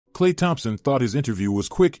Klay Thompson thought his interview was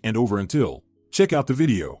quick and over until. Check out the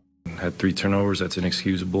video. Had 3 turnovers. That's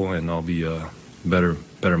inexcusable, and I'll be better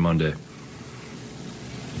Monday.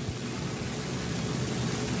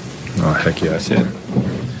 Oh, heck yeah, I said.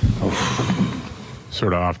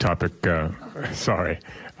 Sort of off topic, sorry.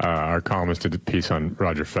 Our columnist did a piece on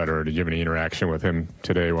Roger Federer. Did you have any interaction with him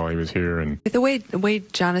today while he was here? And the way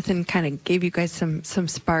Jonathan kind of gave you guys some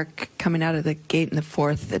spark coming out of the gate in the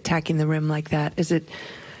fourth, attacking the rim like that, is it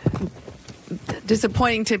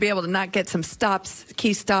disappointing to be able to not get some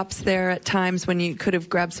key stops there at times when you could have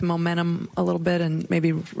grabbed some momentum a little bit and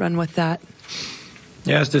maybe run with that?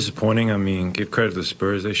 Yeah, it's disappointing. I mean, give credit to the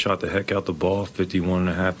Spurs. They shot the heck out the ball,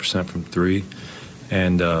 51.5% from 3.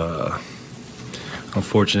 And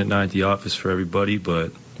unfortunate night at the office for everybody,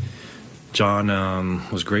 but John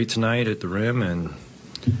was great tonight at the rim, and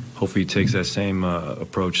hopefully he takes that same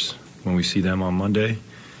approach when we see them on Monday.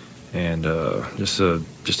 And just a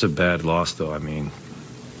bad loss, though. I mean,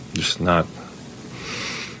 just not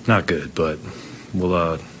good, but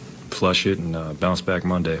we'll flush it and bounce back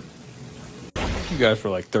Monday. You guys were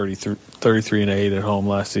like 33-8 at home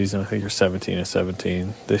last season. I think you're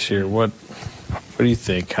 17-17 this year. What do you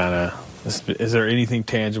think? Kind of, is there anything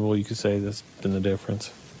tangible you could say that's been the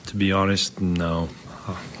difference? To be honest, no.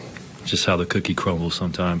 Just how the cookie crumbles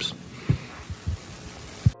sometimes.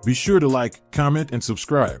 Be sure to like, comment, and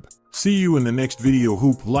subscribe. See you in the next video,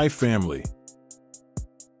 Hoop Life family.